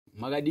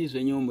Magadis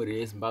when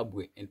you're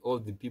Zimbabwe and all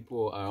the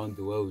people around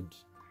the world.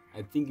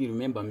 I think you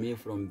remember me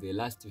from the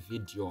last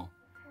video,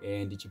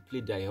 and it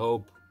played, I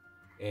hope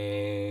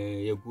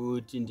you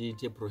could indeed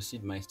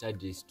proceed my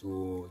studies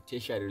to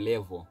tertiary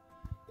level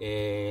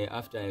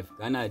after I've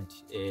garnered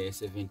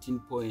 17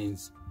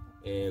 points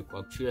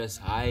Actuarial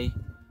high.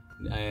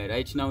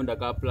 Right now I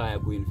apply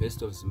to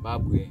University of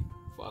Zimbabwe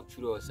for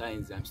Actuarial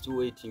Sciences. I'm still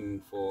waiting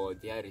for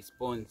their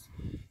response.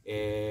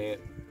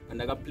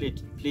 And I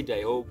played,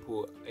 I hope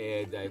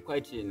there are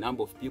quite a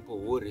number of people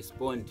who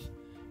respond.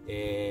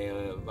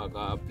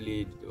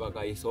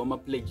 Vakaisoma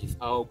pledges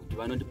out kuti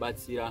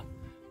vanotibatsira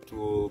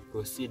to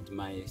proceed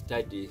my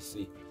studies.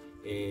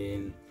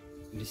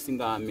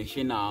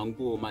 Ndisingameshena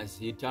hangu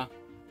mazita,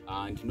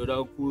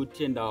 ndinoda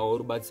kutendawo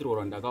rubatsiro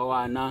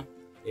rwandakawana.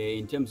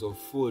 In terms of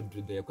food,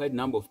 there are quite a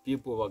number of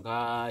people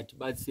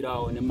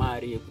vakatibatsirawo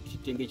nemari yekuti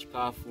titenge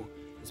chikafu,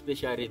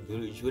 especially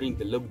during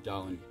the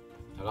lockdown.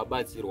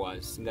 Takabatsirwa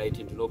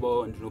zvisingaiti,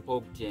 ndinopa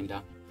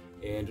kutenda.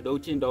 Ndoda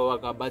kutendawo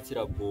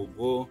vakabatsira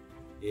gogo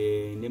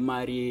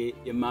nemari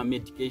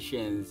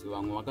yema-medications,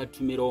 vamwe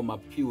vakatumirawo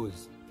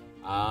mapills.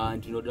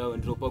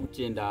 Ndinopa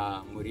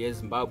kutenda mhuri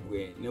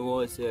yeZimbabwe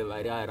nevose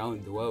vari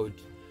around the world.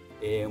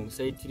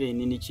 Musaitire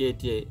inini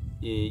chete,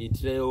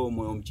 itirewo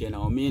moyo muchena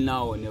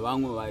waminawo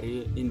nevamwe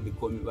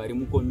vari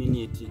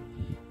mucommunity.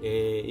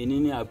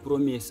 Inini I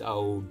promise I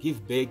will give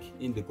back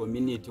in the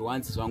community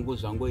once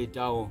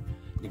zvangoitawo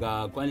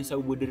ndikakwanisa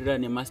kubudirira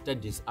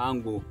nemastudies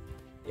angu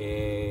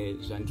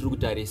zvandiri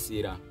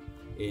kutarisira,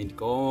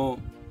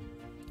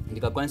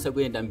 ndikakwanisa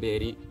kuenda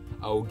mberi.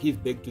 I will give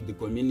back to the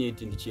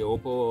community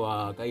ndichihopo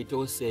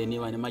vakaitawo seni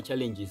vane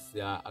machallenges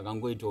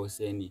akangoitawo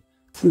seni.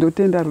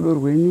 Ndotenda rudo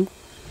rwenyu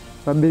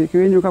vabereki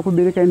venyu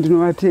kakubereka,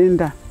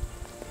 ndinovatenda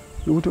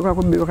nokuti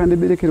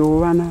vakandiberekerawo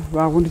vana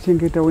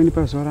vakundichengeta weni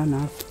pazuva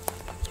ranhasi.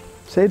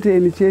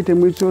 Saiteni chete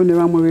mwitso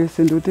nevamwe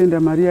vese. Ndotenda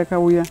mari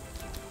yakauya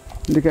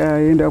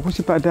ndikaenda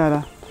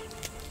kuchipatara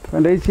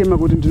pandaichema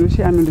kuti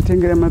ndinoshaya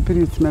nditengera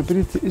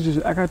mapiritsi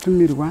izvozvo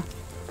akatumirwa,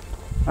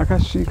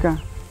 akasvika.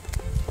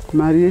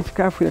 Mari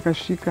yechikafu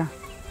yakasvika,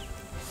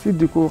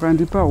 sidhiko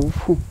kandipa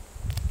hufu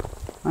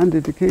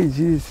 100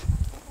 kg.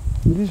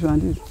 Ndizvo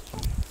handizvo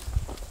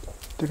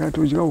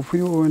tikatodya hufu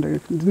iwowo.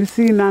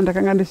 Ndisina,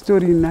 ndakanga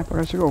ndisitorina,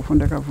 pakasvika hufu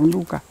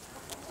ndakavhunduka.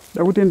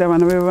 Ndakutenda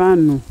vana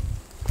vevanhu.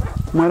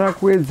 Mwari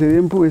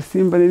akuwedzere mpuwe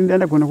simba, neni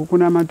ndandagona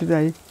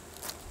kukunamatirai.